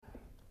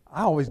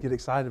I always get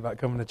excited about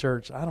coming to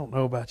church. I don't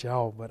know about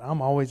y'all, but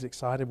I'm always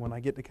excited when I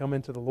get to come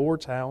into the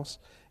Lord's house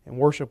and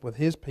worship with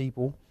His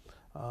people.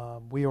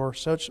 We are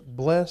such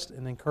blessed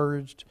and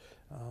encouraged.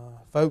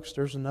 Folks,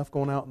 there's enough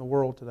going out in the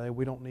world today.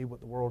 We don't need what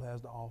the world has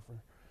to offer.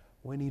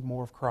 We need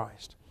more of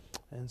Christ.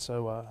 And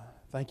so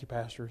thank you,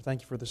 Pastor.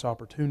 Thank you for this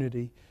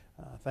opportunity.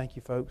 Thank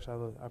you, folks. I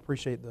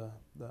appreciate the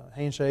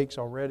handshakes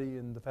already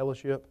and the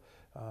fellowship.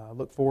 I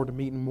look forward to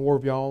meeting more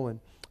of y'all and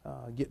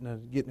getting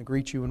to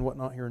greet you and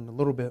whatnot here in a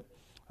little bit.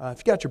 If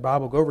you got your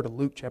Bible, go over to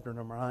Luke chapter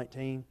number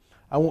 19.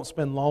 I won't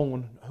spend long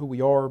on who we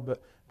are,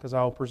 but because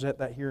I'll present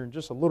that here in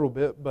just a little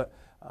bit. But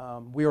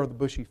we are the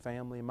Bushy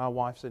family, and my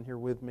wife's in here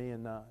with me,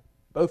 and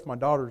both my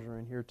daughters are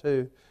in here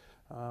too.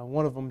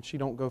 One of them, she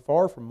don't go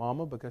far from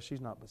Mama because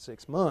she's not but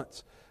 6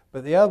 months.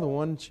 But the other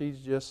one,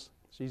 she's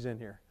in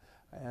here,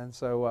 and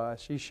so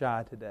she's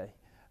shy today.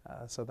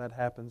 So that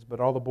happens.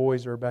 But all the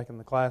boys are back in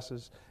the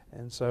classes.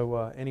 And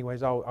so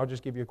anyways, I'll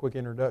just give you a quick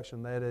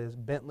introduction. That is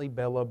Bentley,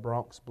 Bella,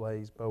 Bronx,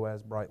 Blaze,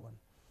 Boaz, Brightland.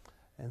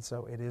 And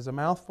so it is a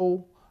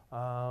mouthful,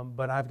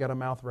 but I've got a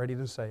mouth ready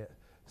to say it.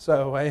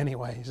 So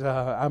anyways,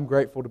 I'm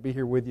grateful to be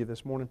here with you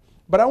this morning.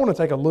 But I want to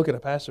take a look at a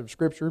passage of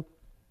Scripture.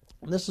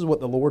 And this is what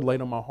the Lord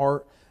laid on my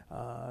heart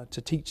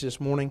to teach this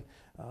morning.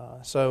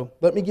 So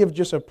let me give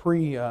just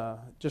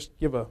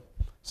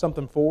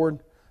something forward.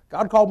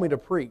 God called me to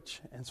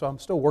preach, and so I'm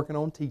still working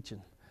on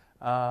teaching.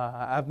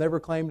 I've never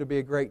claimed to be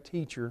a great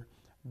teacher,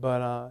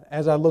 but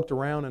as I looked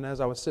around and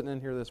as I was sitting in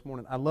here this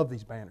morning, I love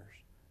these banners.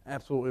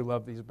 Absolutely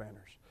love these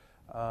banners.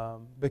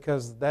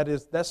 Because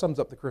that sums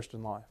up the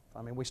Christian life.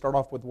 I mean, we start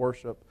off with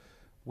worship.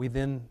 We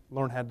then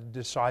learn how to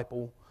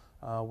disciple.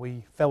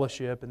 We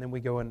fellowship, and then we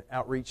go and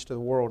outreach to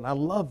the world. And I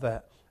love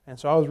that. And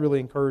so I was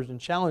really encouraged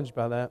and challenged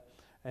by that.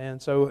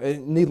 And so,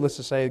 needless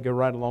to say, I go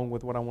right along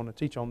with what I want to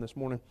teach on this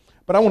morning.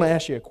 But I want to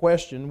ask you a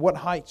question. What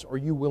heights are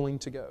you willing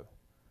to go?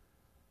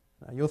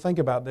 Now, you'll think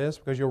about this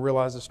because you'll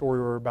realize the story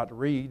we're about to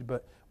read.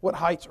 But what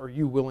heights are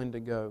you willing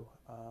to go?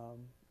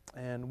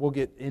 And we'll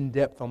get in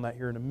depth on that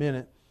here in a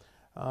minute.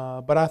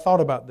 But I thought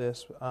about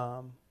this.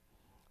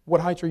 What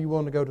heights are you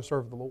willing to go to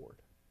serve the Lord?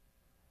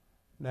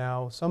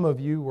 Now, some of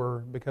you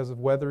were, because of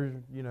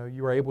weather,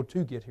 you were able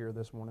to get here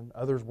this morning.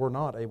 Others were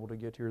not able to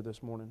get here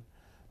this morning.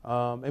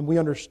 And we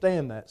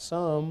understand that.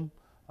 Some,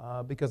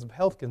 because of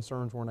health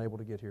concerns, weren't able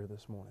to get here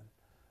this morning.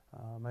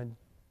 And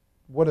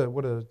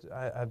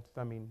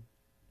I mean,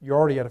 you're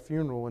already at a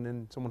funeral and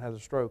then someone has a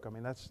stroke. I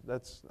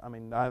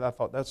mean, I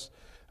thought that's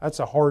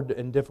a hard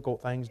and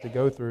difficult things to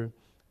go through.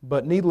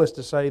 But needless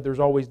to say,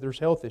 there's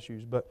health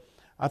issues. But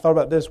I thought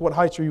about this. What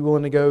heights are you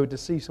willing to go to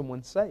see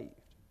someone saved?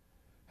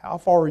 How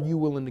far are you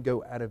willing to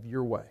go out of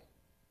your way?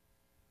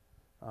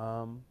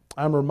 I'm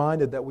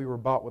reminded that we were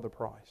bought with a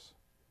price.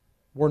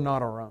 We're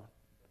not our own.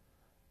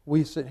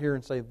 We sit here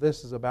and say,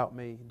 this is about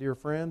me. Dear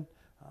friend,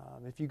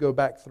 if you go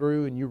back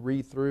through and you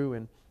read through,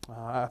 and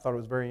I thought it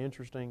was very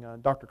interesting,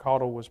 Dr.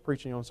 Caudill was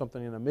preaching on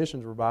something in a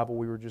missions revival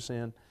we were just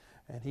in,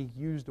 and he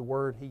used a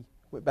word, he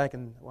went back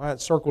and I had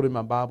circled in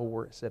my Bible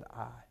where it said,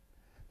 I.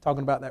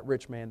 Talking about that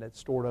rich man that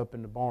stored up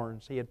in the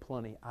barns. He had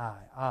plenty.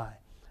 I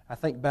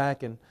think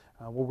back and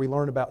where we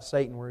learned about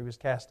Satan, where he was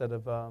cast out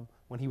of,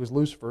 when he was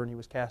Lucifer and he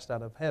was cast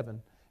out of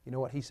heaven. You know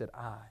what? He said,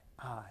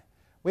 I.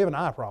 We have an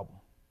I problem.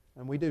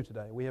 And we do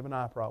today. We have an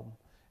I problem.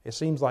 It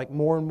seems like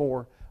more and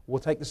more we'll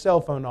take the cell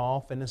phone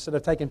off, and instead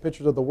of taking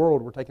pictures of the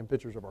world, we're taking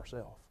pictures of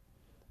ourselves.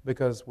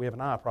 Because we have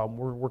an I problem.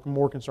 We're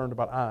more concerned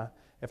about I.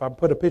 If I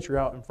put a picture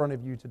out in front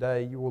of you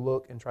today, you will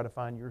look and try to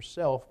find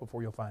yourself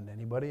before you'll find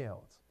anybody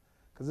else.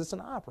 Because it's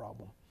an I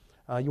problem.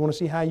 You want to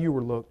see how you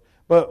were looked.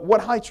 But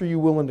what heights are you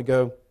willing to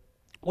go?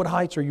 What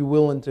heights are you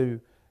willing to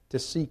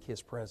seek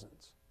His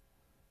presence?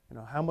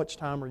 How much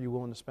time are you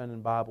willing to spend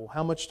in Bible?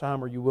 How much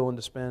time are you willing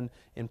to spend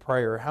in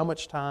prayer? How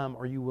much time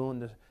are you willing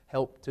to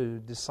help to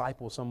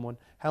disciple someone?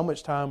 How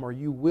much time are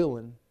you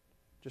willing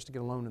just to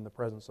get alone in the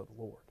presence of the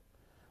Lord?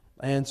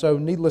 And so,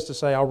 needless to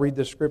say, I'll read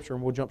this scripture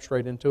and we'll jump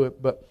straight into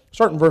it. But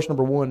starting verse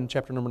number 1,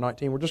 chapter number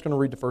 19, we're just going to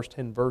read the first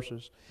 10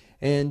 verses.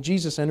 And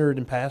Jesus entered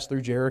and passed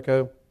through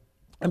Jericho.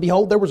 And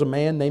behold, there was a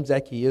man named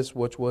Zacchaeus,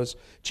 which was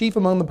chief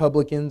among the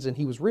publicans, and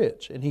he was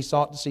rich. And he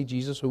sought to see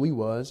Jesus, who he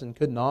was, and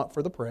could not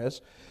for the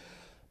press,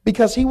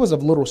 because he was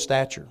of little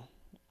stature.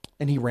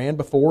 And he ran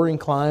before and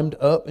climbed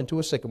up into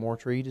a sycamore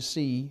tree to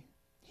see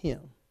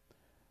him,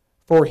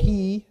 for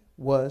he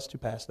was to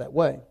pass that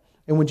way.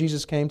 And when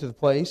Jesus came to the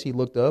place, he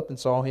looked up and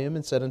saw him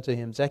and said unto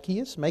him,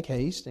 Zacchaeus, make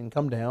haste and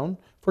come down,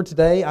 for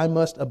today I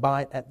must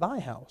abide at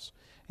thy house.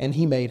 And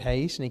he made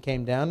haste, and he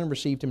came down and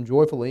received him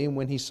joyfully. And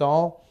when he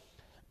saw,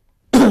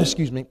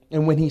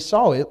 and when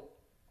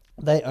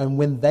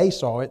they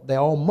saw it, they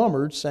all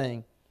murmured,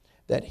 saying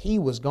that he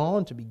was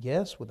gone to be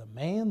guest with a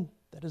man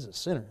that is a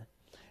sinner.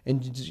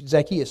 And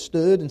Zacchaeus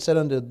stood and said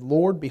unto the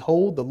Lord,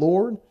 Behold, the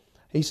Lord.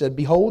 He said,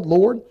 Behold,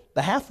 Lord,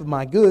 the half of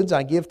my goods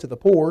I give to the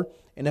poor,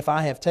 and if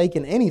I have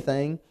taken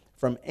anything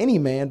from any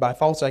man by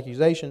false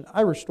accusation,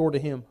 I restore to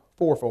him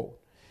fourfold.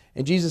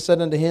 And Jesus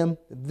said unto him,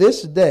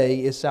 This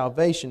day is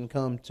salvation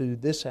come to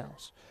this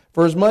house,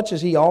 for as much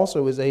as he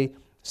also is a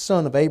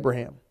son of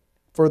Abraham.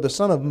 For the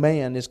Son of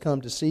Man is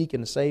come to seek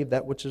and to save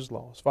that which is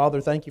lost. Father,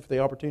 thank you for the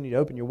opportunity to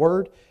open your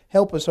word.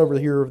 Help us over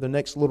here over the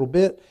next little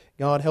bit.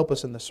 God, help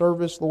us in the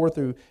service, Lord,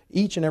 through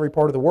each and every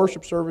part of the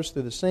worship service,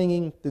 through the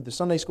singing, through the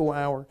Sunday school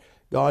hour.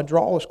 God,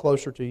 draw us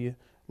closer to you.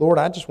 Lord,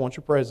 I just want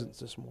your presence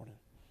this morning.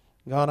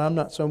 God, I'm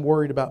not so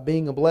worried about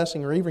being a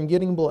blessing or even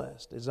getting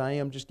blessed as I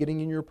am just getting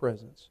in your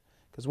presence.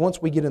 Because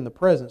once we get in the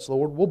presence,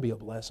 Lord, we'll be a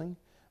blessing.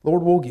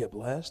 Lord, we'll get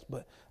blessed.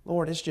 But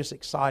Lord, it's just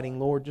exciting,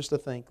 Lord, just to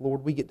think,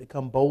 Lord, we get to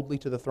come boldly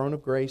to the throne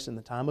of grace in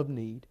the time of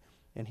need.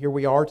 And here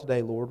we are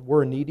today, Lord.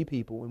 We're a needy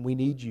people, and we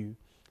need you.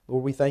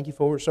 Lord, we thank you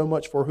for so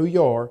much for who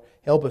you are.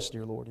 Help us,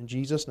 dear Lord. In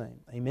Jesus' name,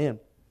 amen.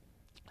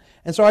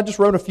 And so I just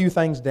wrote a few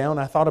things down.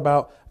 I thought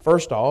about,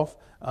 first off,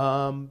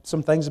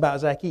 some things about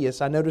Zacchaeus.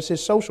 I noticed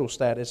his social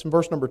status. In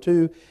verse number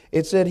 2,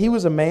 it said he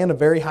was a man of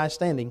very high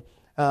standing.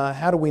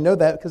 How do we know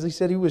that? Because he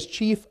said he was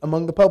chief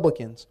among the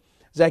publicans.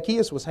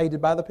 Zacchaeus was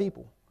hated by the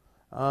people.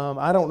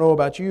 I don't know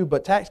about you,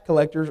 but tax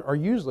collectors are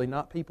usually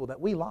not people that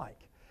we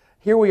like.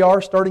 Here we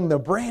are starting the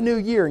brand new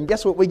year, and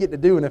guess what we get to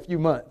do in a few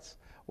months?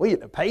 We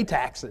get to pay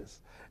taxes.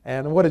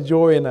 And what a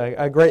joy and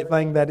a great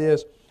thing that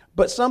is.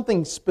 But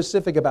something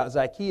specific about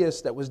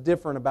Zacchaeus that was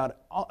different about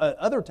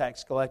other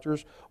tax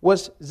collectors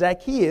was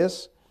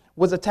Zacchaeus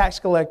was a tax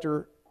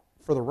collector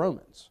for the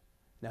Romans.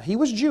 Now, he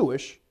was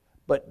Jewish,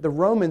 but the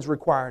Romans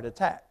required a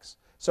tax.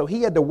 So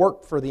he had to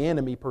work for the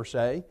enemy, per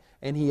se,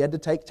 and he had to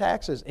take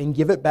taxes and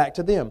give it back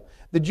to them.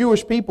 The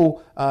Jewish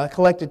people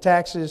collected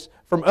taxes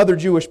from other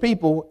Jewish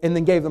people and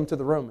then gave them to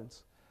the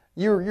Romans.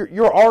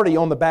 You're already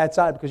on the bad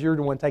side because you're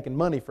the one taking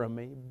money from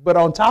me. But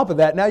on top of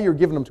that, now you're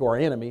giving them to our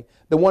enemy,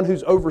 the one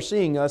who's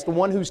overseeing us, the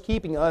one who's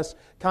keeping us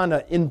kind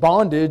of in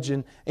bondage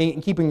and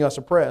keeping us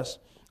oppressed.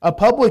 A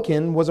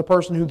publican was a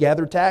person who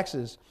gathered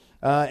taxes.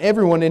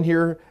 Everyone in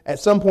here at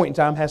some point in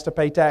time has to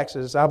pay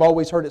taxes. I've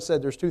always heard it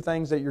said there's two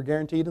things that you're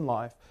guaranteed in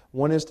life.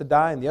 One is to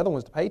die and the other one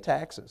is to pay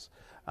taxes.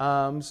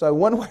 So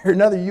one way or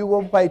another you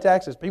will pay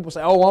taxes. People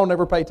say, oh, I'll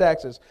never pay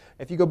taxes.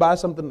 If you go buy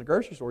something in the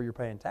grocery store, you're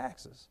paying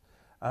taxes.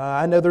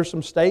 I know there's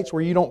some states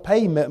where you don't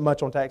pay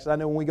much on taxes. I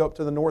know when we go up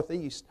to the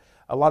Northeast,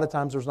 a lot of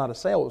times there's not a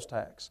sales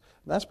tax.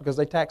 That's because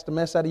they tax the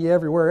mess out of you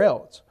everywhere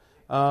else.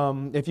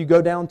 If you go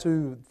down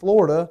to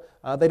Florida,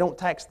 they don't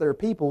tax their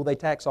people, they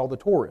tax all the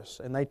tourists,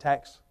 and they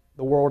tax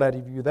the world out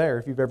of you there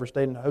if you've ever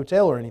stayed in a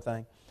hotel or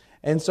anything.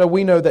 And so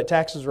we know that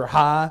taxes are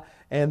high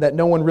and that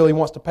no one really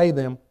wants to pay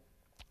them.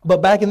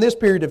 But back in this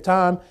period of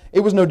time,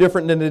 it was no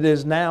different than it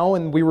is now,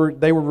 and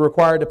they were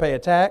required to pay a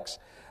tax.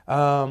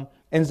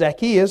 And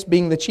Zacchaeus,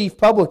 being the chief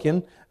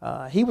publican,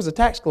 he was a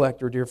tax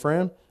collector, dear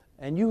friend.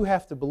 And you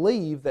have to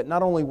believe that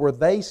not only were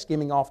they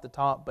skimming off the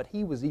top, but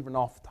he was even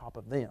off the top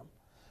of them.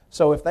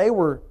 So if they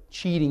were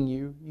cheating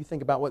you, you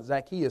think about what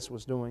Zacchaeus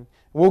was doing.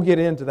 We'll get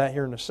into that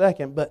here in a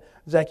second, but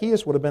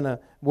Zacchaeus would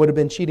have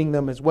been cheating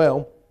them as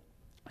well.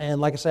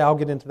 And like I say, I'll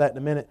get into that in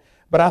a minute.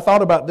 But I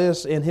thought about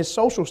this in his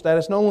social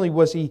status. Not only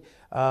was he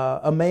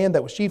a man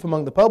that was chief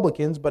among the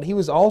publicans, but he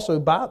was also,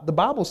 the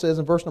Bible says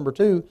in verse number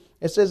 2,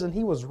 it says, and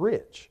he was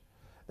rich.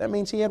 That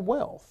means he had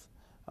wealth.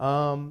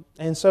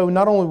 And so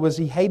not only was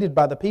he hated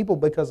by the people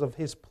because of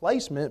his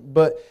placement,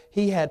 but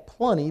he had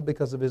plenty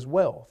because of his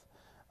wealth.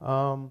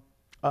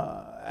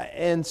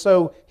 And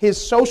so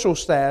his social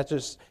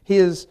status,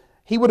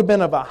 he would have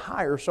been of a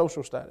higher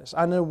social status.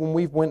 I know when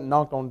we've went and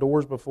knocked on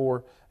doors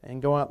before and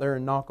go out there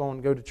and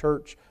go to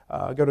church,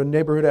 go to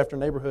neighborhood after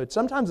neighborhood,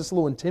 sometimes it's a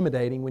little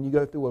intimidating when you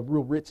go through a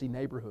real ritzy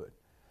neighborhood.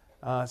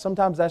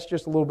 Sometimes that's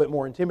just a little bit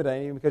more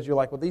intimidating because you're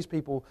like, well, these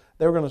people,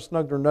 they're going to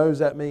snug their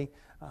nose at me.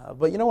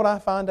 But you know what I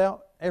find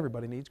out?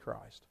 Everybody needs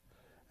Christ.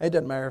 It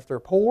doesn't matter if they're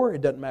poor.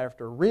 It doesn't matter if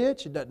they're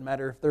rich. It doesn't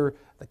matter if they're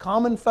the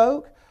common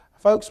folk.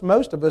 Folks,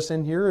 most of us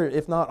in here,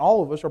 if not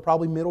all of us, are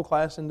probably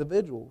middle-class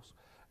individuals.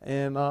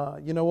 And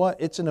you know what?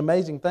 It's an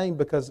amazing thing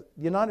because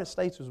the United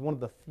States is one of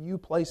the few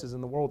places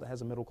in the world that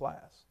has a middle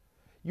class.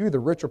 You're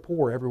either rich or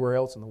poor everywhere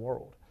else in the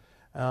world.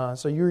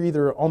 So you're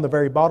either on the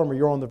very bottom or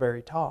you're on the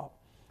very top.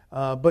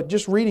 But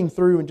just reading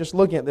through and just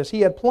looking at this,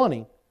 he had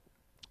plenty.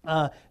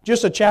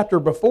 Just a chapter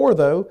before,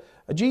 though,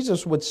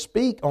 Jesus would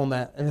speak on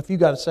that. And if you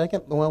got a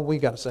second, well, we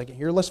got a second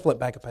here. Let's flip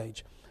back a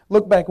page.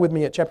 Look back with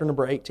me at chapter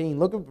number 18.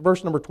 Look at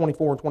verse number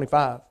 24 and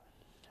 25.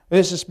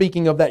 This is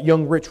speaking of that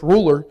young rich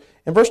ruler.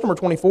 In verse number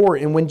 24,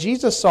 and when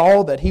Jesus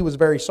saw that he was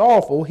very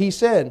sorrowful, he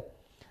said,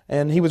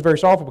 and he was very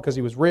sorrowful because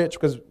he was rich,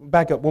 because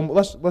back up,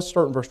 let's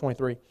start in verse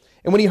 23.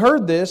 And when he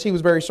heard this, he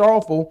was very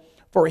sorrowful,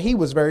 for he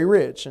was very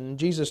rich. And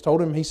Jesus told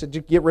him, he said,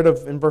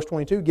 in verse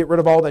 22, get rid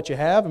of all that you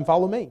have and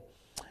follow me.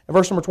 In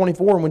verse number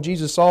 24, and when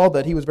Jesus saw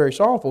that he was very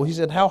sorrowful, he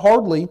said, how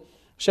hardly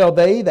shall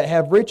they that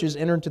have riches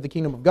enter into the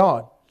kingdom of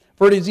God?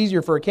 For it is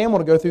easier for a camel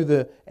to go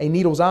through a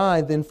needle's eye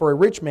than for a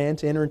rich man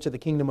to enter into the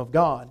kingdom of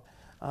God.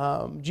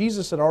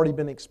 Jesus had already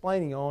been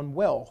explaining on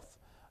wealth.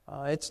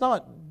 It's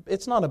not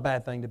a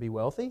bad thing to be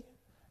wealthy.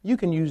 You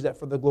can use that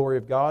for the glory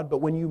of God, but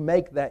when you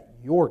make that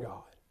your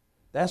God,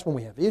 that's when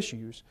we have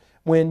issues.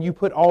 When you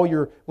put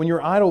when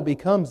your idol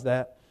becomes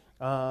that,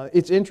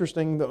 it's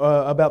interesting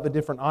about the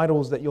different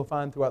idols that you'll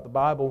find throughout the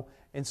Bible.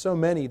 And so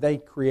many they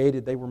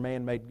were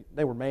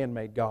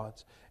man-made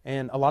gods.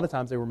 And a lot of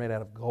times they were made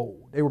out of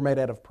gold. They were made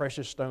out of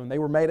precious stone. They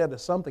were made out of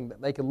something that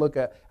they could look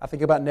at. I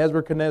think about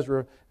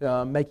Nebuchadnezzar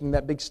making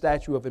that big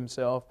statue of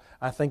himself.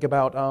 I think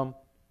about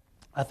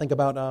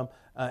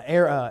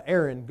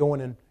Aaron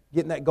going and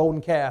getting that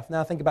golden calf.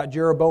 Now I think about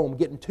Jeroboam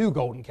getting 2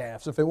 golden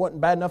calves. If it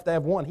wasn't bad enough to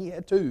have 1, he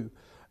had 2.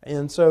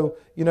 And so,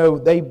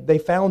 they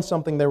found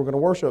something they were going to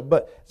worship.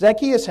 But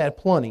Zacchaeus had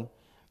plenty.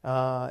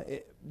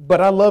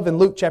 But I love in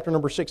Luke chapter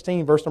number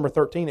 16, verse number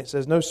 13, it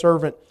says, "No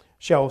servant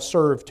shall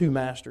serve 2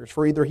 masters,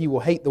 for either he will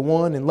hate the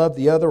one and love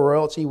the other, or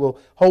else he will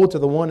hold to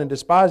the one and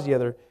despise the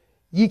other.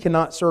 Ye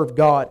cannot serve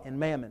God and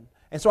mammon."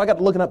 And so I got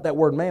to looking up that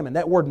word mammon.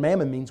 That word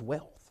mammon means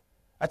wealth.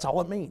 That's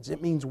all it means.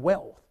 It means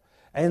wealth.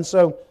 And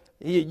so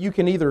you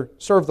can either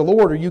serve the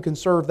Lord or you can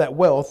serve that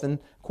wealth. And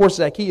of course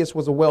Zacchaeus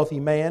was a wealthy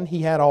man.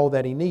 He had all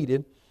that he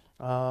needed.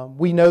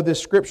 We know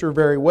this scripture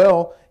very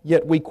well,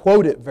 yet we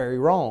quote it very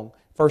wrong.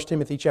 1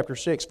 Timothy chapter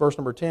 6, verse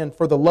number 10,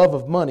 "For the love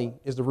of money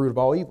is the root of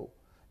all evil."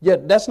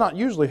 Yet that's not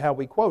usually how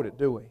we quote it,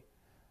 do we?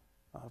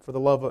 For the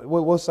love of,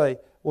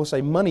 we'll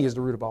say money is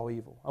the root of all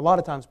evil. A lot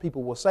of times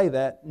people will say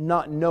that,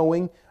 not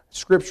knowing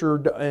Scripture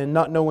and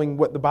not knowing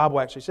what the Bible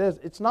actually says.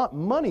 It's not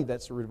money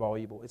that's the root of all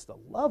evil. It's the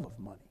love of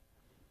money.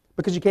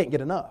 Because you can't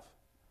get enough.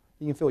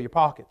 You can fill your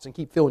pockets and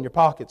keep filling your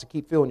pockets and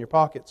keep filling your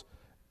pockets.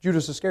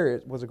 Judas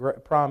Iscariot was a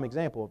prime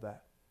example of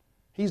that.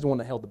 He's the one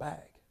that held the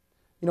bag.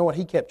 You know what?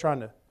 He kept trying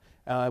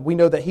to... we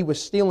know that he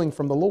was stealing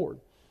from the Lord.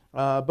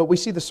 But we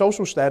see the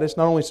social status,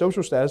 not only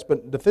social status,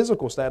 but the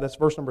physical status,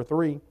 verse number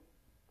 3.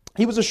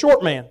 He was a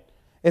short man.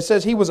 It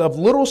says he was of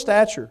little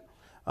stature.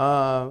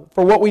 For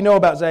what we know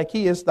about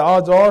Zacchaeus, the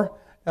odds are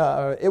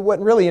it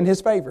wasn't really in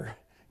his favor.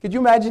 Could you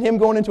imagine him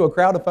going into a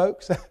crowd of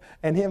folks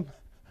and him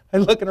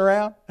looking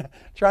around,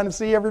 trying to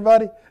see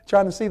everybody,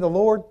 trying to see the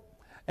Lord?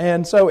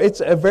 And so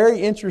it's very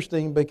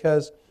interesting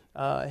because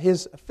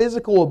his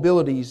physical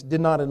abilities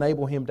did not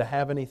enable him to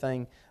have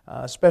anything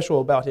special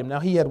about him. Now,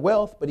 he had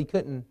wealth, but he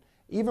couldn't,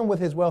 even with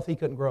his wealth, he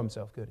couldn't grow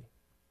himself, could he?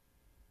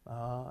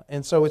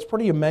 And so it's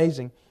pretty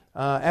amazing.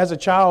 As a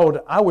child,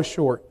 I was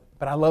short,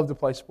 but I loved to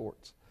play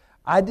sports.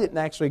 I didn't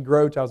actually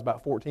grow till I was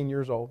about 14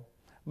 years old.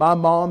 My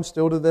mom,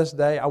 still to this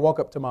day, I walk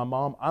up to my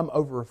mom, I'm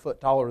over a foot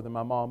taller than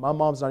my mom. My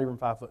mom's not even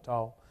 5 foot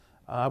tall.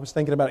 I was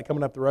thinking about it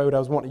coming up the road. I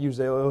was wanting to use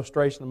the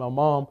illustration of my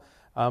mom.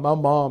 My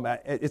mom,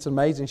 it's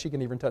amazing, she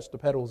can even touch the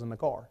pedals in the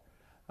car.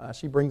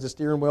 She brings the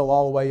steering wheel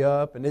all the way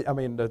up, and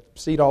the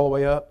seat all the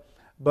way up.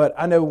 But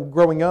I know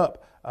growing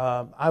up,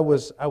 I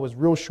was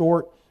real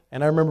short,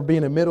 and I remember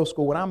being in middle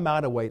school when I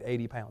might have weighed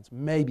 80 pounds,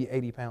 maybe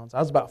 80 pounds. I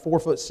was about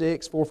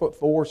 4'6",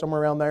 4'4",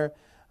 somewhere around there.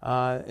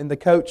 And the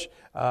coach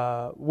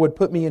would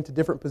put me into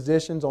different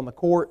positions on the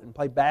court and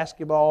play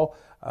basketball.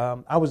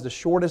 I was the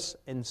shortest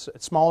and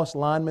smallest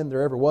lineman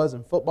there ever was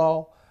in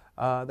football.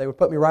 They would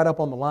put me right up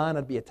on the line.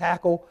 I'd be a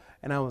tackle.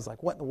 And I was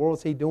like, what in the world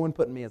is he doing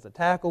putting me as a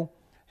tackle?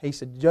 He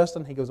said,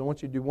 Justin, he goes, I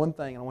want you to do one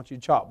thing, and I want you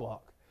to chop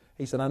block.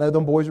 He said, I know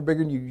them boys are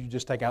bigger than you. You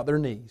just take out their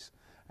knees.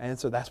 And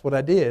so that's what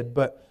I did.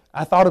 But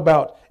I thought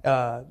about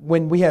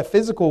when we have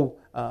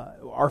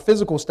our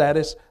physical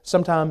status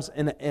sometimes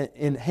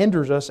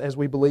hinders us, as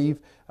we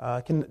believe,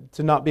 to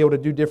not be able to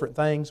do different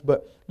things.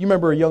 But you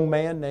remember a young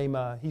man named,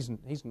 he's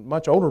a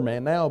much older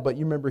man now, but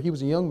you remember he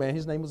was a young man.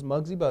 His name was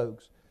Muggsy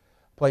Bogues.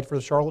 Played for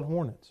the Charlotte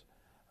Hornets.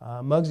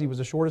 Muggsy was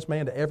the shortest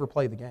man to ever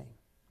play the game.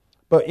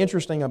 But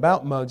interesting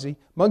about Muggsy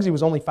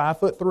was only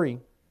 5'3",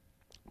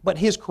 but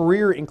his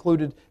career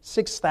included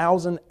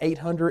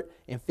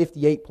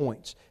 6,858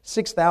 points,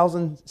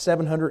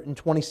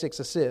 6,726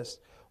 assists,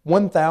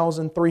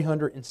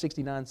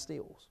 1,369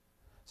 steals.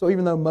 So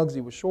even though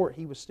Muggsy was short,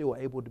 he was still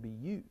able to be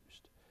used.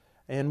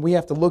 And we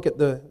have to look at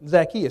the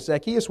Zacchaeus.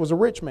 Zacchaeus was a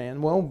rich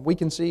man. Well, we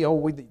can see,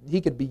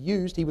 he could be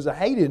used. He was a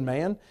hated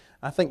man.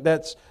 I think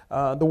that's,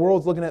 the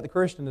world's looking at the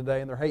Christian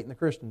today, and they're hating the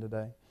Christian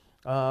today.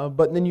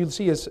 But then you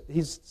see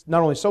his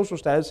not only social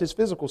status, his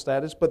physical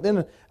status, but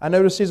then I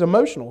notice his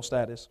emotional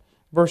status.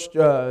 Verse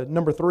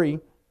number 3,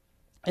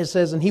 it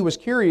says, and he was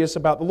curious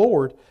about the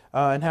Lord.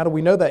 And how do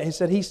we know that? He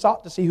said he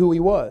sought to see who he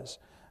was.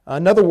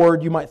 Another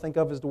word you might think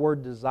of is the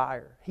word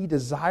desire. He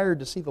desired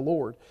to see the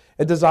Lord.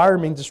 A desire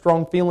means a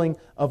strong feeling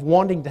of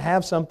wanting to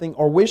have something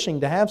or wishing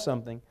to have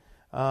something.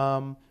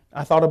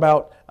 I thought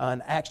about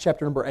in Acts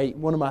chapter number 8,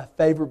 one of my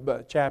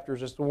favorite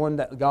chapters. It's the one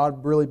that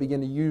God really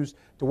began to use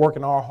to work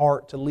in our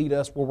heart to lead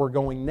us where we're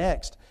going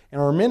next in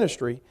our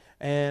ministry.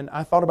 And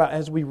I thought about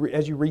as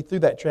you read through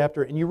that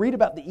chapter, and you read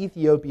about the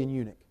Ethiopian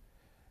eunuch.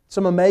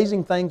 Some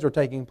amazing things are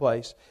taking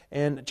place.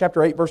 In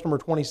chapter 8, verse number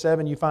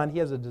 27, you find he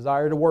has a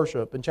desire to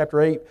worship. In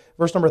chapter 8,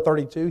 verse number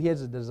 32, he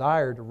has a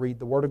desire to read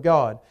the Word of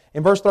God.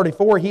 In verse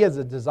 34, he has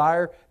a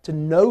desire to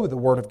know the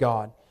Word of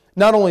God.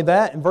 Not only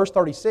that, in verse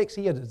 36,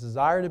 he has a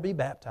desire to be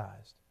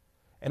baptized.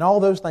 And all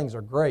those things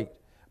are great.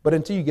 But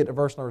until you get to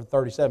verse number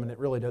 37, it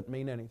really doesn't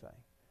mean anything.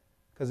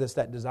 Because it's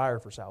that desire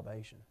for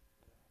salvation.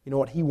 You know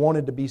what? He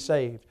wanted to be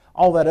saved.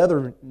 All that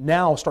other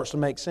now starts to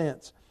make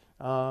sense.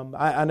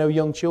 I know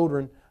young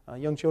children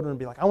would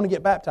be like, I want to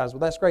get baptized. Well,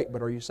 that's great,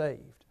 but are you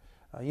saved?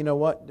 You know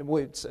what?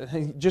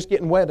 Just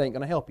getting wet ain't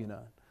going to help you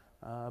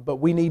none. But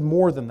we need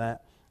more than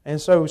that. And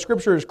so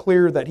Scripture is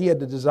clear that he had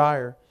the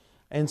desire.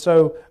 And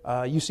so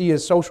you see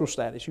his social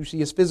status, you see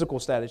his physical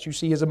status, you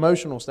see his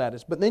emotional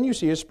status, but then you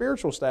see his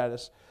spiritual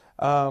status.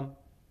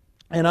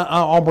 And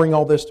I'll bring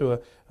all this to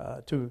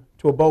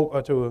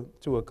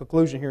a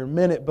conclusion here in a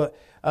minute. But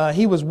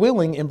he was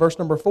willing in verse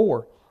number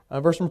 4.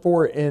 Verse number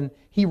 4, and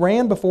he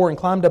ran before and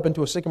climbed up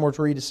into a sycamore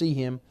tree to see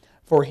him,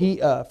 for he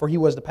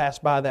was to pass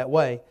by that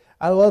way.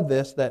 I love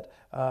this, that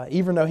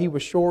even though he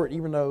was short,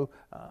 even though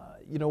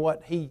you know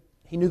what, he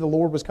knew the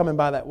Lord was coming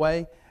by that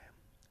way,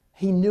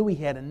 he knew he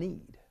had a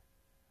need.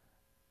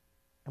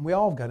 And we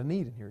all have got a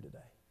need in here today.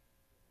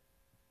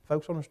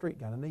 Folks on the street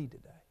got a need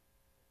today.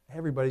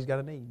 Everybody's got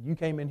a need. You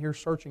came in here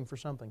searching for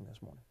something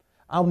this morning.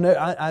 I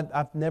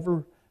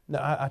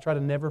try to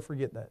never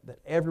forget that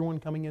everyone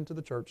coming into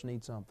the church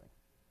needs something.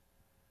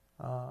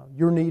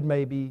 Your need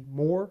may be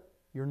more,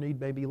 your need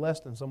may be less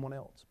than someone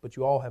else, but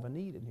you all have a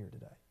need in here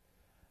today.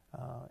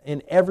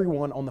 And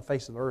everyone on the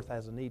face of the earth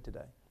has a need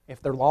today.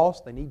 If they're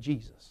lost, they need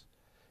Jesus.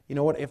 You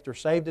know what? If they're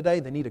saved today,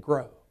 they need to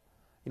grow.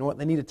 You know what?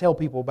 They need to tell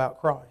people about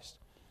Christ.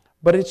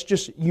 But it's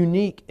just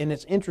unique and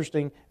it's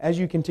interesting as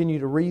you continue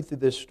to read through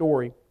this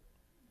story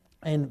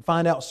and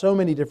find out so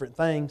many different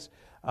things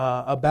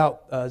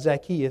about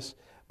Zacchaeus.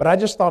 But I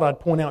just thought I'd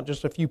point out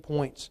just a few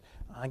points.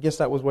 I guess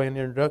that was way in the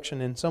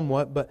introduction and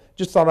somewhat, but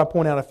just thought I'd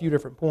point out a few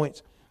different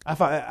points.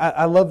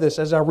 I love this.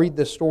 As I read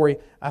this story,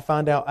 I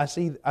find out, I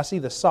see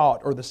the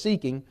sought or the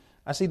seeking.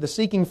 I see the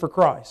seeking for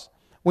Christ.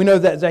 We know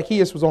that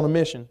Zacchaeus was on a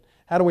mission.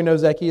 How do we know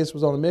Zacchaeus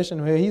was on a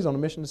mission? Well, he's on a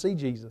mission to see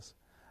Jesus.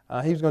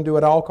 He was going to do it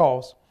at all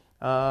costs.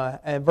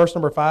 And verse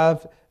number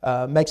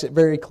 5 makes it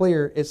very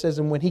clear. It says,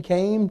 and when he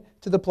came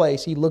to the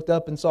place, he looked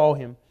up and saw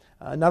him.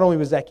 Not only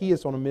was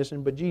Zacchaeus on a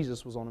mission, but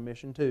Jesus was on a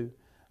mission too.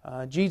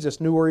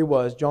 Jesus knew where he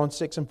was. John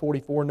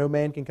 6:44. No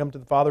man can come to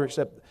the Father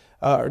except,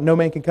 no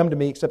man can come to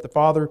me except the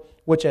Father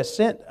which has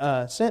sent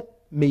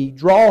me.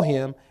 Draw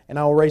him, and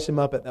I will raise him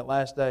up at that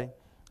last day.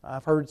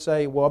 I've heard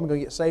say, well, I'm going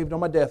to get saved on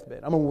my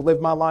deathbed. I'm going to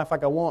live my life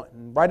like I want,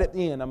 and right at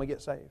the end, I'm going to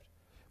get saved.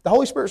 The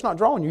Holy Spirit's not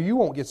drawing you. You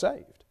won't get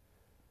saved.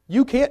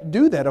 You can't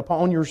do that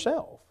upon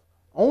yourself.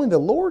 Only the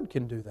Lord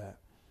can do that.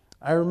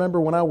 I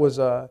remember when I was,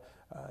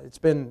 it's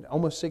been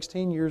almost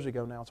 16 years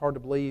ago now. It's hard to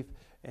believe.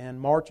 In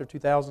March of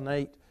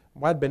 2008,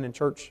 I'd been in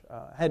church,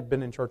 had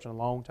been in church in a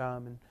long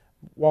time, and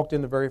walked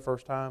in the very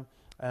first time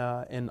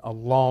in a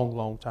long,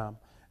 long time.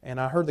 And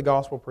I heard the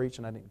gospel preached,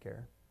 and I didn't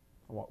care.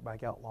 I walked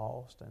back out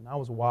lost, and I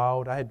was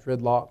wild. I had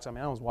dreadlocks.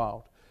 I was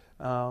wild.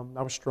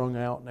 I was strung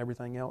out and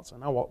everything else,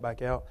 and I walked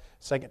back out.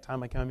 Second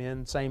time I come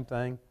in, same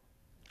thing.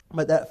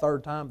 But that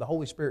third time, the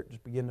Holy Spirit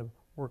just began to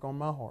work on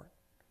my heart.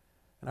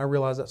 And I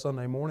realized that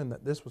Sunday morning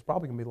that this was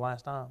probably going to be the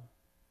last time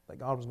that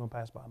God was going to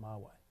pass by my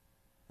way.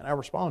 And I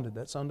responded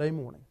that Sunday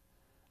morning.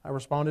 I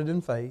responded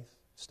in faith,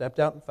 stepped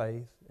out in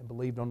faith, and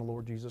believed on the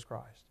Lord Jesus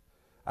Christ.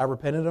 I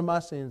repented of my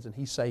sins, and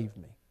He saved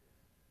me.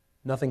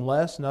 Nothing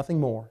less, nothing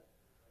more.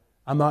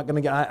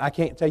 I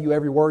can't tell you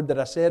every word that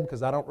I said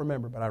because I don't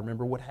remember, but I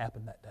remember what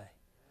happened that day.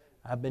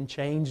 I've been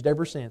changed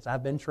ever since.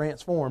 I've been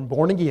transformed,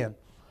 born again.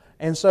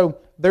 And so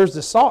there's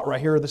the sought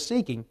right here, the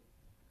seeking.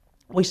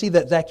 We see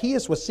that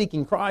Zacchaeus was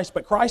seeking Christ,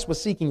 but Christ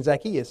was seeking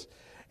Zacchaeus.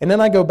 And then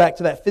I go back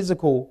to that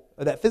physical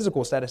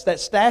status, that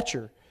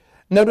stature.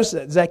 Notice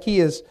that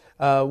Zacchaeus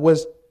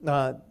was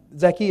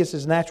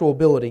Zacchaeus' natural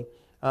ability.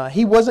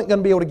 He wasn't going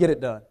to be able to get it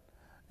done.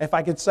 If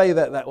I could say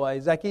that way,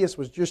 Zacchaeus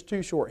was just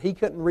too short. He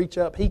couldn't reach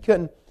up. He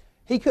couldn't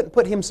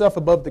put himself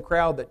above the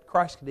crowd that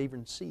Christ could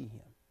even see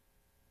him.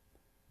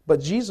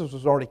 But Jesus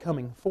was already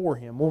coming for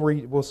him.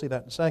 We'll see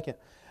that in a second.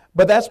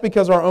 But that's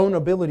because our own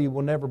ability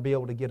will never be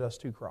able to get us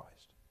to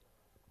Christ.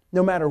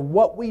 No matter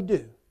what we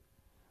do.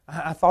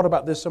 I thought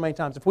about this so many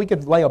times. If we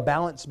could lay a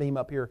balance beam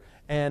up here,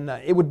 and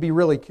it would be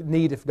really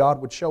neat if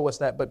God would show us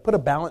that, but put a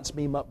balance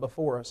beam up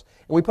before us,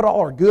 and we put all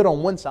our good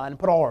on one side and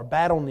put all our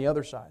bad on the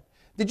other side.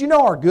 Did you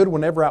know our good will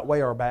never outweigh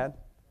our bad?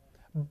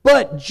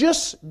 But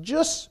just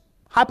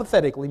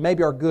hypothetically,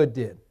 maybe our good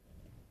did.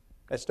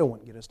 That still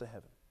wouldn't get us to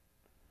heaven.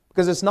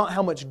 Because it's not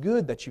how much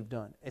good that you've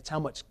done, it's how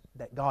much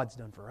that God's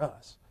done for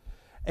us.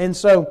 And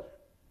so,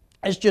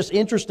 it's just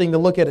interesting to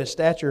look at His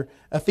stature.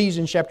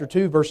 Ephesians chapter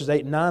 2, verses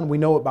 8 and 9, we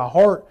know it by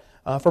heart.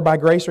 For by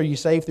grace are you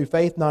saved through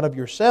faith, not of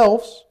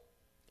yourselves.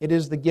 It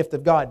is the gift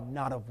of God,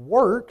 not of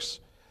works,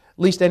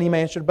 lest any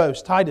man should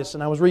boast. Titus,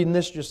 and I was reading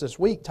this just this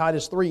week,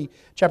 Titus 3,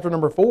 chapter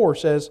number 4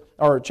 says,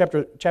 or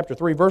chapter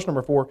 3, verse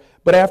number 4,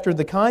 but after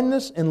the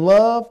kindness and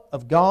love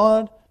of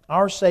God,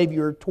 our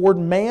Savior, toward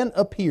man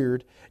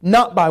appeared,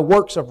 not by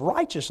works of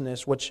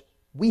righteousness, which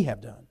we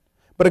have done,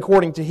 but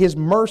according to His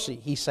mercy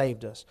He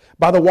saved us,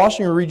 by the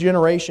washing of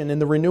regeneration and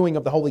the renewing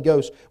of the Holy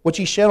Ghost, which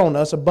He shed on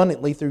us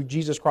abundantly through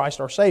Jesus Christ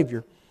our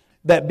Savior,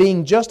 that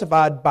being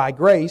justified by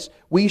grace,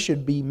 we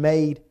should be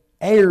made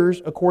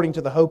heirs according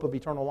to the hope of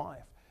eternal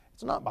life.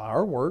 It's not by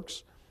our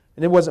works,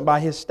 and it wasn't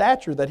by His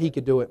stature that He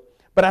could do it.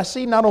 But I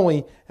see not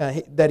only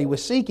that He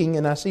was seeking,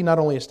 and I see not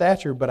only His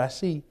stature, but I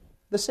see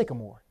the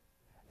sycamore.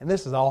 And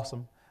this is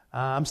awesome.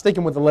 I'm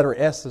sticking with the letter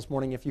S this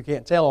morning, if you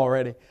can't tell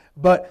already.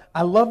 But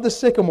I love the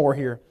sycamore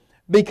here,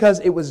 because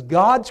it was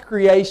God's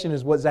creation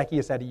is what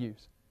Zacchaeus had to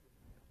use.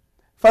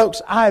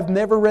 Folks, I have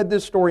never read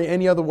this story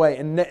any other way,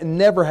 and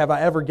never have I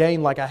ever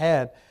gained like I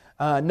had.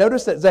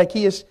 Notice that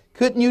Zacchaeus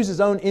couldn't use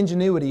his own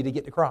ingenuity to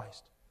get to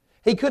Christ.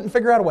 He couldn't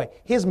figure out a way.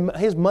 His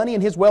money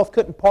and his wealth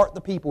couldn't part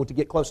the people to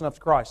get close enough to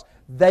Christ.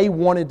 They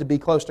wanted to be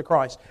close to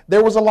Christ.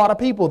 There was a lot of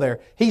people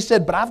there. He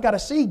said, but I've got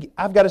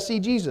to see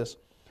Jesus.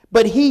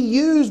 But he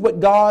used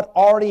what God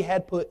already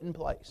had put in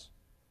place.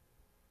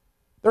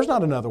 There's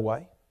not another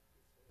way.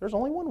 There's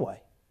only one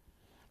way.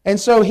 And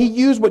so he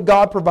used what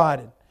God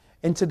provided.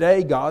 And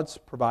today God's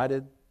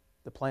provided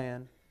the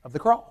plan of the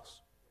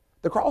cross.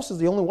 The cross is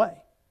the only way.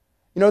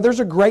 You know, there's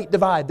a great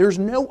divide. There's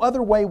no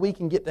other way we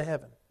can get to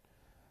heaven.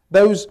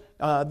 Those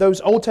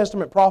Old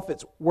Testament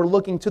prophets were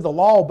looking to the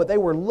law, but they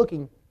were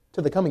looking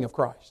to the coming of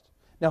Christ.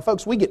 Now,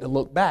 folks, we get to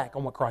look back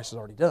on what Christ has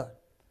already done.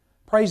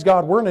 Praise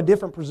God, we're in a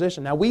different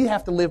position. Now, we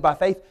have to live by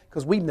faith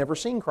because we've never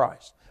seen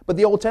Christ. But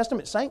the Old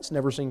Testament saints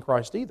never seen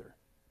Christ either.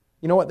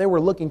 You know what? They were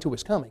looking to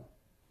His coming.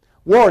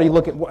 We're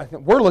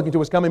looking to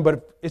His coming,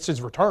 but it's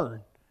His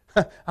return.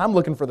 I'm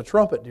looking for the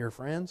trumpet, dear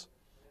friends.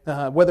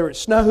 Whether it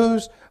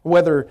snows,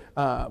 whether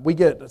we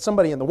get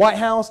somebody in the White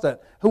House,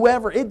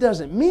 whoever, it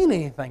doesn't mean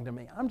anything to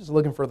me. I'm just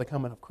looking for the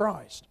coming of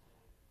Christ.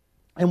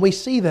 And we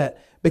see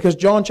that because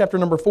John chapter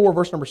number 4,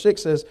 verse number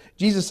 6 says,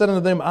 Jesus said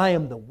unto them, I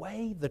am the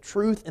way, the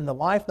truth, and the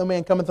life. No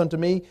man cometh unto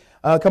me,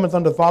 cometh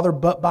unto the Father,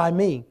 but by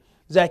me.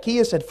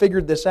 Zacchaeus had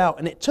figured this out,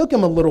 and it took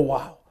him a little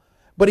while.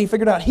 But he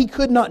figured out he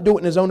could not do it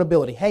in his own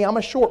ability. Hey, I'm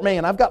a short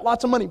man. I've got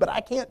lots of money, but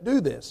I can't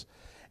do this.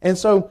 And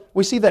so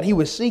we see that he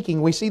was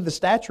seeking. We see the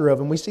stature of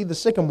him. We see the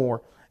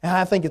sycamore. And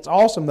I think it's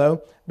awesome,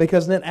 though,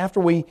 because then after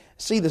we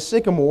see the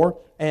sycamore,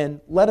 and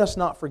let us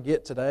not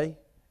forget today,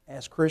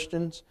 as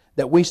Christians,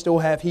 that we still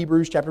have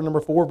Hebrews chapter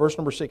number 4, verse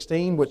number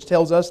 16, which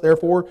tells us,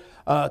 therefore,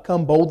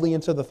 come boldly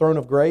into the throne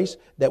of grace,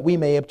 that we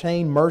may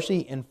obtain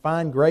mercy and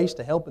find grace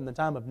to help in the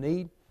time of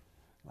need.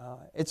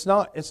 It's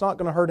not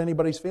going to hurt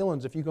anybody's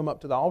feelings if you come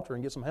up to the altar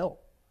and get some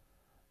help.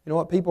 You know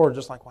what? People are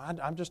just like, well,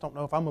 I just don't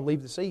know if I'm going to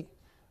leave the seat.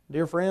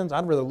 Dear friends,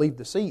 I'd rather leave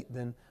the seat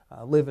than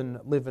live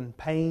in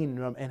pain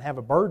and have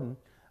a burden.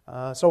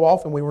 So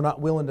often we were not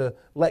willing to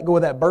let go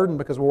of that burden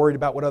because we're worried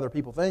about what other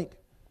people think.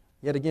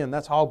 Yet again,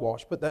 that's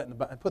hogwash. Put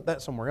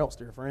that somewhere else,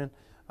 dear friend.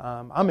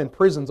 I'm in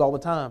prisons all the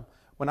time.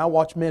 When I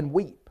watch men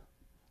weep,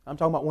 I'm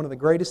talking about one of the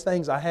greatest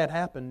things I had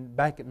happen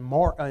back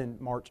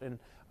in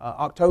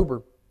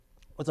October,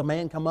 was a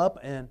man come up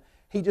and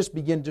he just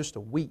began just to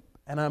weep.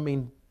 And I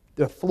mean,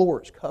 the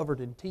floor is covered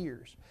in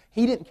tears.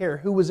 He didn't care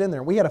who was in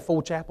there. We had a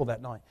full chapel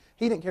that night.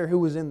 He didn't care who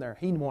was in there.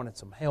 He wanted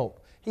some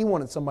help. He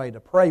wanted somebody to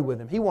pray with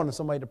him. He wanted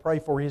somebody to pray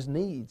for his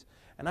needs.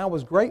 And I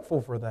was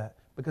grateful for that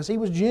because he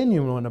was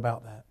genuine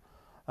about that.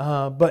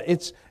 But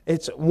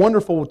it's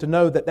wonderful to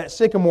know that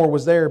sycamore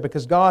was there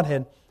because God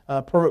had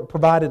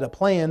provided a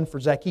plan for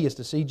Zacchaeus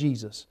to see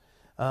Jesus.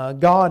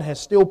 God has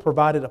still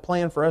provided a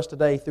plan for us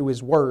today through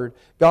His Word.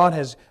 God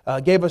has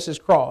gave us His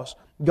cross.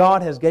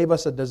 God has gave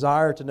us a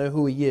desire to know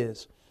who He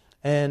is.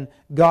 And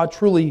God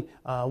truly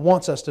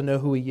wants us to know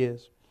who He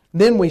is.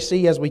 Then we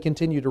see as we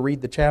continue to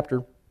read the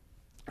chapter,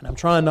 and I'm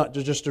trying not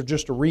to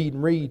just to read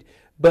and read,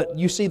 but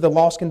you see the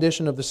lost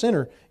condition of the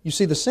sinner. You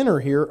see the sinner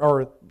here,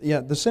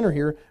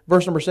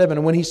 verse number 7.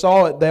 And when he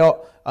saw it,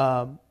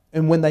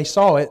 when they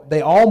saw it,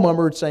 they all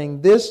murmured,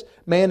 saying, "This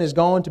man is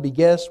gone to be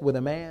guest with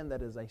a man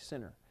that is a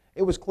sinner."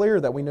 It was clear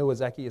that we knew what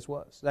Zacchaeus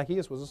was.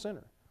 Zacchaeus was a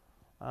sinner.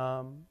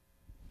 I'm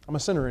a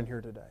sinner in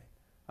here today.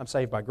 I'm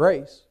saved by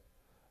grace.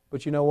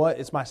 But you know what?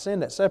 It's my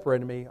sin that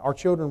separated me. Our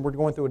children, we're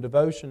going through a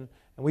devotion,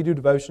 and we do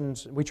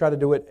devotions. We try to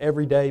do it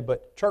every day,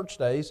 but church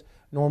days,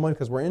 normally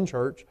because we're in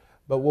church,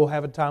 but we'll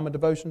have a time of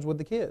devotions with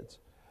the kids.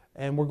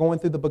 And we're going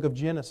through the book of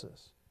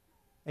Genesis.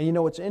 And you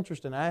know what's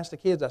interesting? I asked the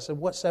kids, I said,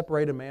 what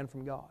separated man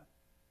from God?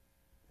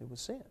 It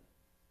was sin.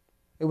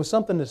 It was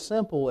something as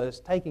simple as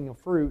taking a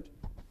fruit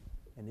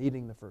and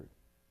eating the fruit.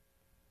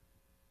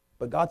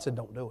 But God said,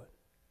 don't do it.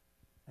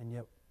 And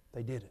yet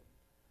they did it.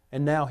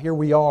 And now here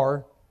we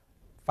are,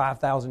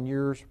 5,000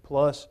 years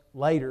plus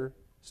later,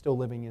 still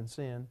living in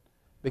sin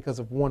because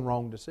of one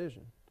wrong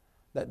decision.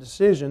 That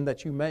decision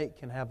that you make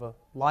can have a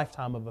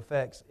lifetime of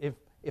effects,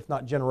 if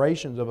not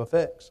generations of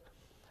effects.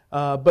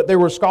 But there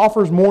were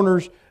scoffers,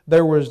 mourners,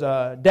 there was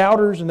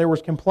doubters, and there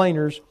was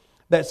complainers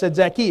that said,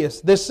 Zacchaeus,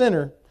 this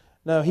sinner,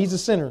 no, he's a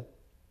sinner.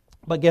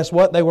 But guess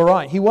what? They were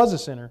right. He was a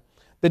sinner.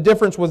 The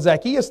difference with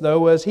Zacchaeus, though,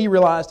 was he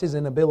realized his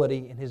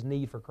inability and his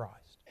need for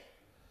Christ.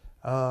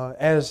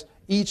 As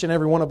each and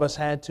every one of us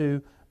had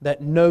to, that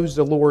knows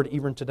the Lord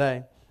even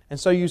today. And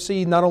so you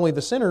see not only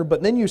the sinner,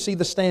 but then you see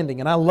the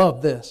standing. And I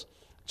love this.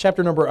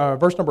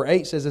 Verse number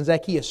 8 says, and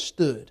Zacchaeus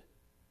stood.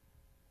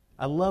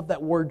 I love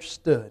that word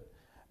stood.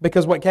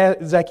 Because what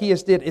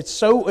Zacchaeus did, it's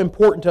so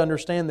important to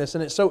understand this,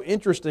 and it's so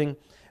interesting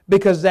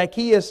because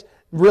Zacchaeus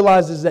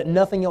realizes that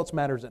nothing else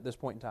matters at this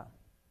point in time.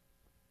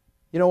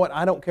 You know what?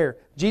 I don't care.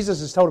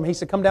 Jesus has told him, He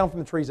said, come down from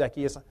the tree,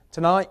 Zacchaeus.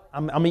 Tonight,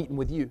 I'm eating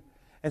with you.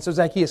 And so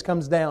Zacchaeus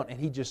comes down, and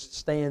he just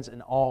stands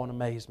in awe and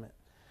amazement.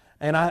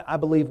 And I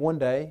believe one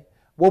day,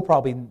 we'll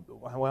probably,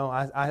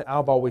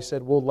 I've always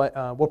said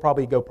we'll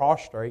probably go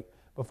prostrate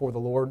before the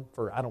Lord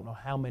for I don't know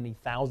how many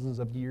thousands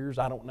of years.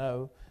 I don't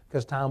know,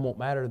 because time won't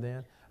matter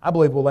then. I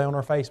believe we'll lay on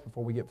our face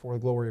before we get before the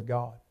glory of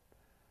God.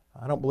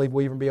 I don't believe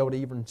we'll even be able to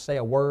even say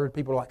a word.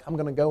 People are like, I'm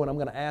going to go and I'm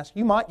going to ask.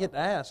 You might get to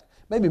ask,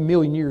 maybe a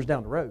million years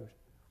down the road.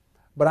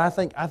 But I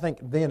think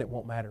then it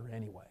won't matter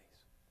anyways.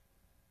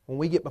 When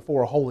we get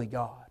before a holy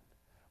God,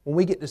 when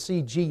we get to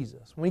see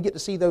Jesus, when we get to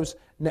see those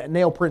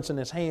nail prints in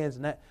His hands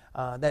and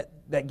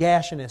that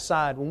gash in His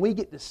side, when we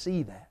get to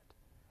see that,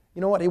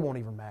 you know what? It won't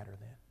even matter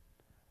then.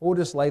 We'll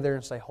just lay there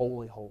and say,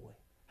 holy, holy,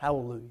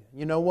 hallelujah.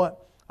 You know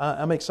what?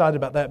 I'm excited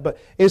about that. But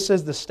it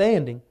says the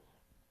standing,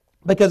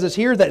 because it's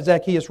here that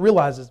Zacchaeus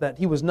realizes that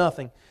he was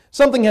nothing.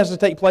 Something has to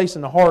take place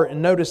in the heart,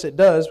 and notice it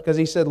does, because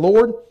he said,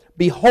 Lord,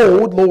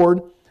 behold,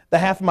 Lord, the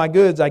half of my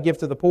goods I give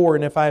to the poor,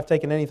 and if I have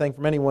taken anything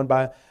from anyone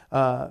by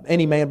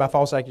any man by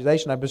false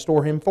accusation, I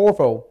bestow him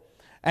fourfold.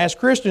 As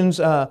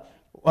Christians,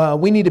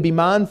 we need to be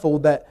mindful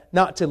that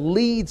not to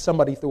lead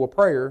somebody through a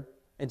prayer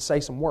and say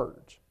some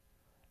words.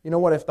 You know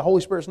what? If the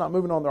Holy Spirit's not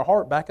moving on their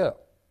heart, back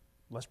up.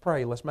 Let's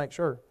pray. Let's make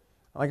sure.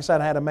 Like I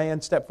said, I had a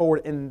man step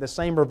forward in the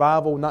same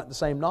revival, not the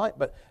same night,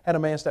 but had a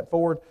man step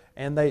forward,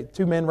 and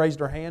two men raised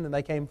their hand, and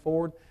they came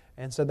forward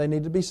and said they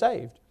needed to be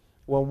saved.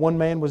 Well, one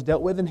man was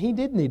dealt with, and he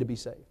did need to be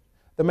saved.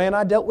 The man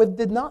I dealt with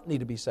did not need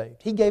to be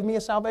saved. He gave me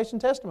a salvation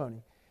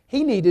testimony.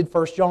 He needed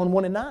 1 John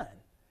 1 and 9.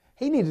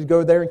 He needed to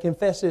go there and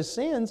confess his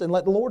sins and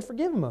let the Lord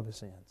forgive him of his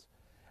sins.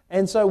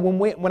 And so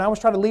when I was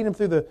trying to lead him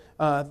through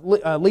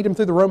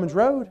the Romans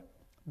road,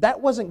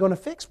 that wasn't going to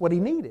fix what he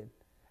needed.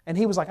 And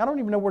he was like, I don't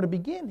even know where to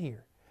begin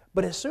here.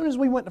 But as soon as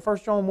we went to 1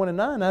 John 1 and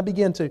 9, I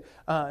began to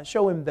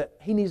show him that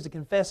he needs to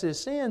confess his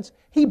sins.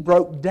 He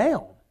broke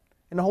down.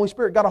 And the Holy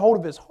Spirit got a hold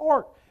of his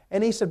heart.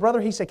 And he said, brother,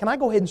 can I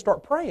go ahead and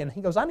start praying?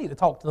 He goes, I need to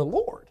talk to the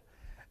Lord.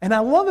 And I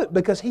love it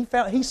because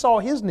he saw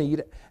his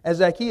need, as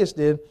Zacchaeus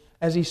did,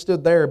 as he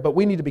stood there. But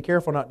we need to be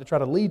careful not to try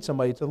to lead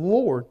somebody to the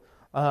Lord.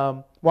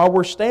 While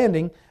we're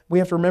standing, we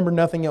have to remember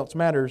nothing else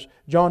matters.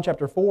 John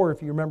chapter 4,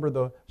 if you remember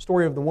the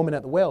story of the woman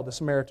at the well, the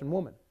Samaritan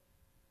woman.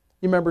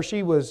 You remember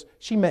she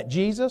met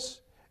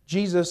Jesus.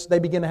 They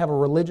began to have a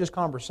religious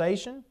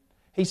conversation.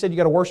 He said, you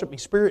got to worship me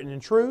spirit and in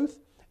truth.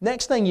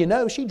 Next thing you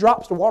know, she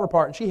drops the water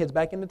part and she heads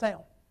back into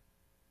town.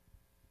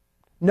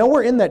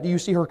 Nowhere in that do you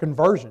see her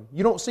conversion.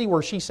 You don't see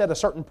where she said a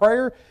certain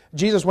prayer,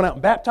 Jesus went out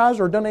and baptized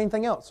her, or done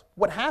anything else.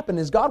 What happened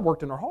is God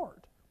worked in her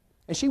heart.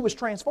 And she was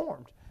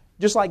transformed.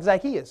 Just like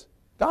Zacchaeus.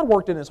 God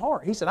worked in his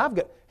heart. He said,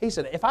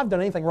 if I've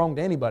done anything wrong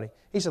to anybody,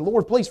 he said,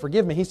 Lord, please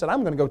forgive me. He said,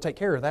 I'm going to go take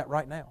care of that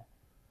right now.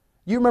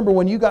 You remember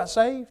when you got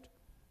saved?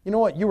 You know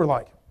what? You were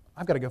like,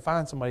 I've got to go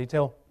find somebody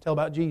to tell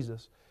about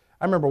Jesus.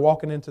 I remember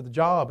walking into the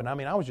job, and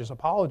I was just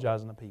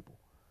apologizing to people.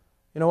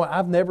 You know what?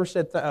 I've never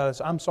said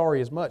I'm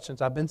sorry as much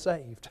since I've been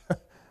saved.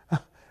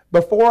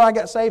 Before I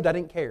got saved, I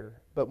didn't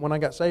care. But when I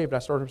got saved, I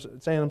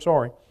started saying I'm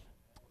sorry.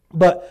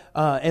 But,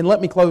 and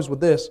let me close with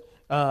this.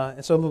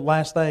 And so the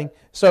last thing.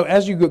 So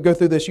as you go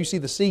through this, you see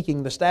the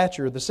seeking, the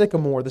stature, the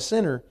sycamore, the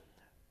sinner,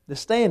 the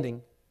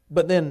standing.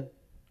 But then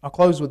I'll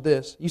close with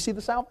this. You see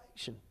the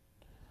salvation.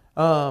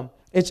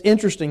 It's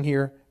interesting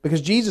here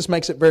because Jesus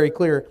makes it very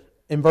clear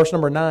in verse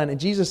number 9. And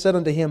Jesus said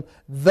unto him,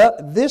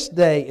 this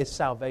day is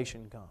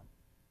salvation come.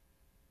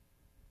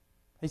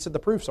 He said the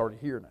proof's already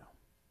here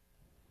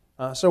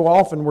now. So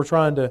often we're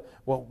trying to,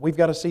 we've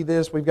got to see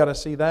this, we've got to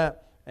see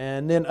that.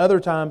 And then other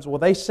times,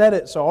 they said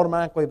it, so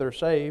automatically they're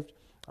saved.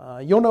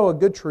 You'll know a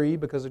good tree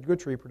because a good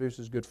tree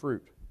produces good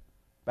fruit.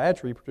 Bad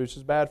tree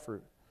produces bad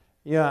fruit.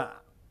 Yeah,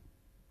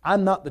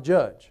 I'm not the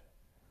judge.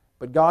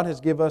 But God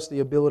has given us the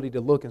ability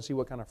to look and see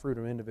what kind of fruit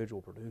an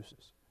individual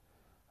produces.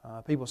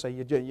 People say,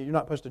 you're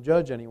not supposed to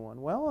judge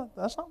anyone. Well,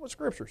 that's not what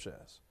Scripture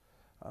says.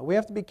 We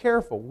have to be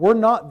careful. We're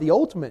not the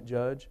ultimate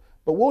judge,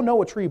 but we'll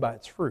know a tree by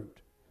its fruit.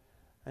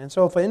 And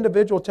so if an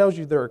individual tells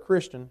you they're a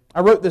Christian,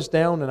 I wrote this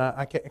down, and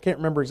I can't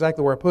remember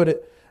exactly where I put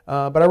it,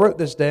 but I wrote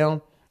this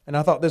down, and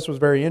I thought this was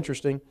very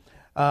interesting.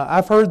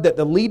 I've heard that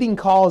the leading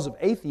cause of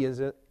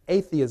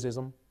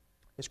atheism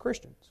is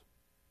Christians.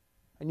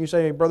 And you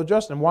say, Brother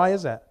Justin, why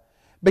is that?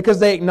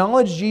 Because they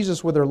acknowledge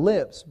Jesus with their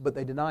lips, but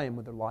they deny Him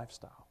with their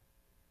lifestyle.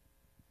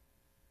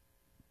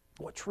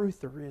 What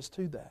truth there is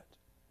to that.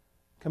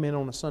 Come in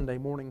on a Sunday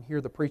morning, hear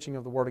the preaching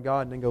of the Word of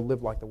God, and then go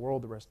live like the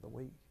world the rest of the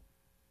week.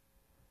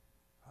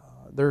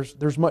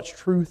 There's much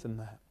truth in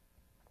that.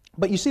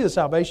 But you see the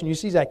salvation. You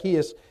see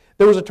Zacchaeus.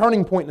 There was a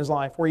turning point in his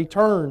life where he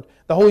turned.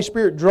 The Holy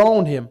Spirit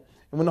drawn him.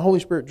 And when the Holy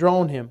Spirit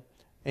drawn him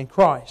in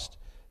Christ,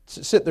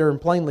 sit there and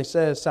plainly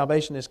says,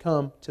 salvation has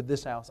come to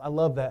this house. I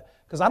love that.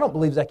 Because I don't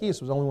believe Zacchaeus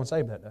was the only one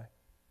saved that day.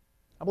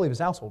 I believe his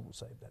household was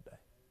saved that day.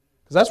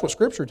 Because that's what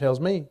Scripture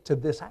tells me, to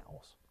this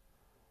house.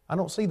 I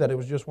don't see that it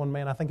was just one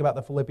man. I think about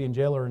the Philippian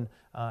jailer in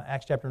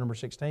Acts chapter number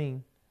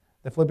 16.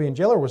 The Philippian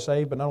jailer was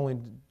saved, but not only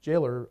the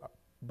jailer,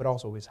 but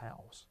also his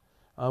house.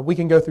 We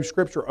can go through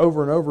Scripture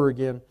over and over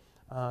again.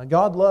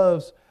 God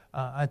loves,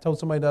 I told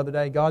somebody the other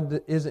day,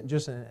 God isn't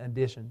just an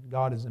addition.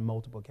 God is in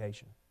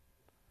multiplication.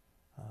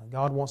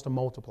 God wants to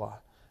multiply.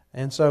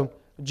 And so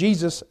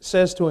Jesus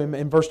says to him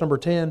in verse number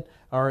 10,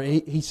 or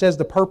he says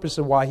the purpose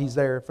of why He's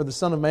there. For the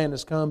Son of Man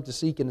has come to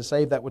seek and to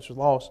save that which was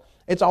lost.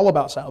 It's all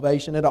about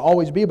salvation. It'll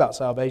always be about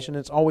salvation.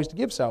 It's always to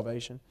give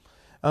salvation.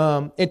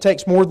 It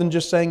takes more than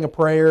just saying a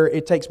prayer.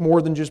 It takes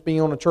more than just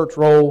being on a church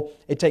roll.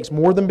 It takes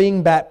more than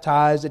being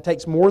baptized. It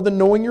takes more than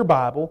knowing your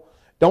Bible.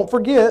 Don't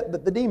forget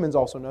that the demons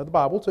also know the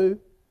Bible too.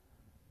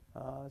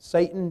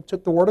 Satan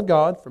took the Word of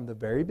God from the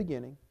very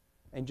beginning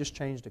and just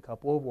changed a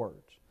couple of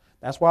words.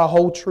 That's why I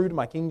hold true to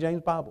my King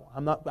James Bible.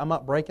 I'm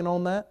not breaking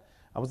on that.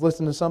 I was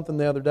listening to something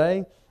the other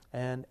day,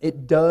 and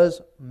it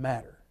does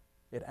matter.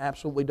 It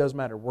absolutely does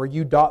matter. Where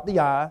you dot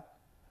the I,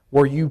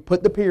 where you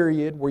put the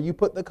period, where you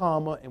put the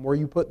comma, and where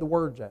you put the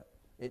words at.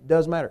 It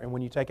does matter. And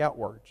when you take out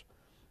words.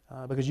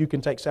 Because you can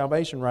take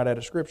salvation right out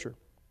of Scripture.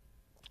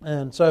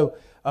 And so,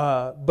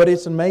 but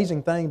it's an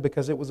amazing thing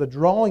because it was a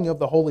drawing of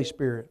the Holy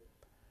Spirit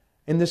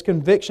and this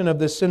conviction of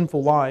this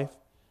sinful life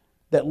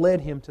that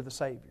led him to the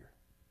Savior.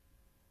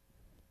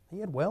 He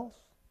had wealth.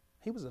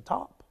 He was the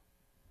top.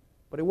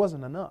 But it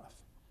wasn't enough.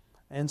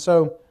 And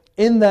so,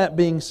 in that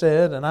being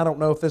said, and I don't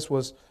know if this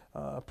was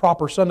a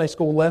proper Sunday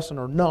school lesson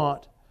or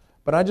not,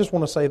 but I just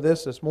want to say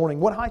this morning.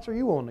 What heights are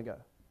you willing to go?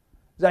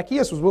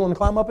 Zacchaeus was willing to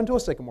climb up into a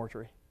sycamore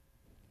tree.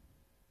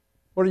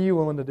 What are you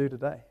willing to do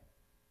today?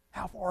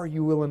 How far are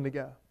you willing to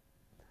go?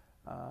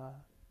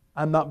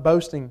 I'm not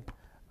boasting.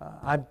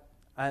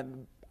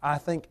 I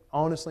think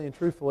honestly and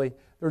truthfully,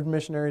 there's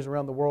missionaries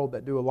around the world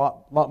that do a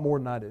lot more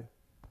than I do.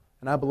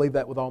 And I believe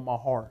that with all my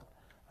heart.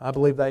 I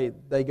believe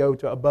they go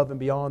to above and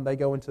beyond. They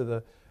go into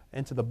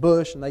the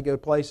bush and they go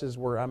places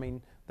where,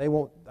 they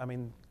won't,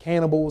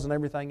 cannibals and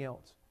everything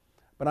else.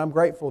 But I'm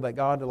grateful that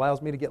God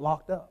allows me to get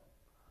locked up.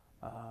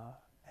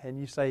 And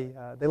you say,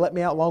 they let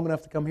me out long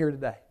enough to come here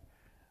today.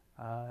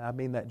 I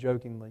mean that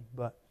jokingly,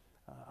 but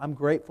I'm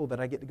grateful that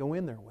I get to go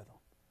in there with them.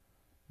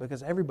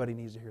 Because everybody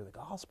needs to hear the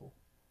gospel.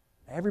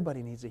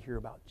 Everybody needs to hear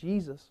about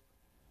Jesus.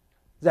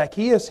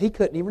 Zacchaeus, he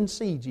couldn't even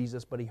see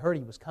Jesus, but he heard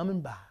He was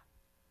coming by.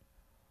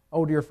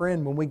 Oh, dear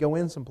friend, when we go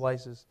in some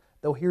places,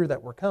 they'll hear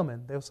that we're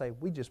coming. They'll say,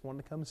 we just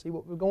wanted to come and see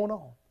what was going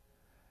on.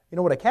 You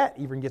know what? A cat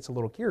even gets a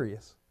little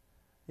curious.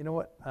 You know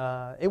what?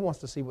 It wants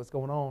to see what's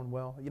going on.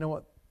 Well, you know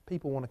what?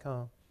 People want to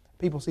come.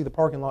 People see the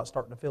parking lot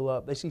starting to fill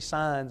up. They see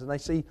signs, and they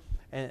see,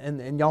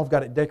 and y'all have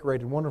got it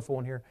decorated wonderful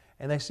in here,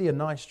 and they see a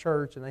nice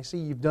church, and they see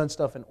you've done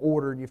stuff in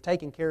order, and you've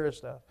taken care of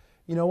stuff.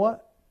 You know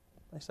what?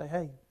 They say,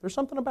 hey, there's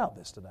something about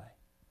this today.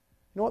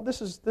 You know what?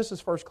 This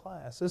is first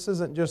class. This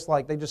isn't just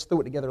like they just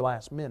threw it together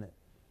last minute.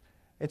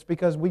 It's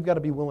because we've got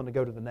to be willing to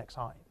go to the next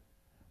height.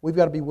 We've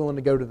got to be willing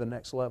to go to the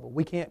next level.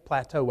 We can't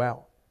plateau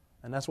out.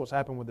 And that's what's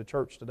happened with the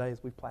church today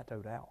is we've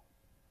plateaued out.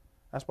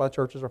 That's why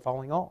churches are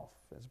falling off.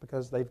 It's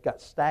because they've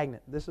got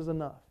stagnant. This is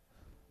enough.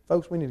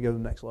 Folks, we need to go to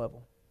the next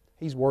level.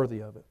 He's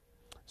worthy of it.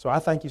 So I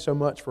thank you so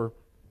much for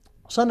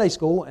Sunday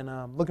school, and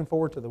I'm looking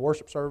forward to the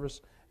worship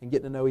service and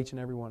getting to know each and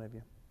every one of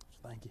you. So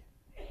thank you.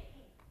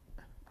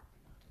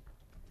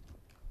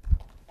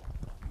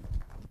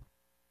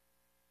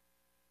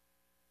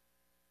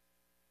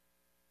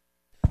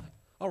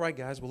 All right,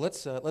 guys. Well,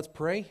 let's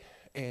pray,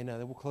 and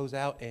then we'll close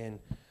out, and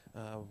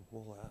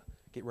we'll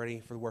get ready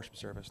for the worship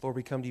service. Lord,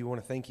 we come to you. We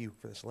want to thank you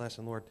for this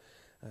lesson, Lord.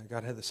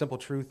 God had the simple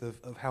truth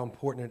of how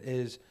important it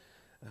is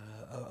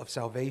of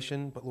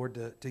salvation, but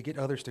Lord, to get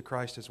others to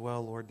Christ as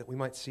well, Lord, that we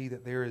might see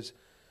that there's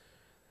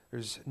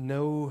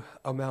no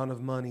amount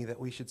of money that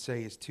we should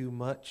say is too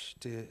much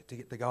to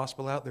get the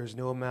gospel out. There's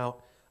no amount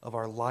of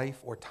our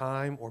life or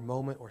time or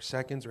moment or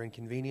seconds or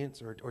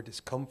inconvenience or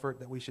discomfort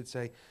that we should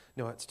say,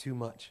 no, it's too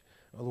much.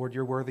 Oh, Lord,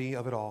 you're worthy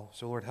of it all.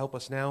 So, Lord, help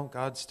us now.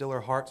 God, still our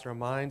hearts and our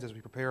minds as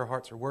we prepare our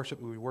hearts for worship.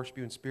 We worship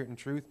you in spirit and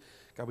truth.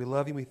 God, we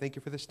love you. We thank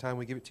you for this time.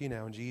 We give it to you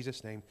now in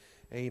Jesus' name.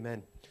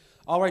 Amen.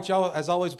 All right, y'all, as always,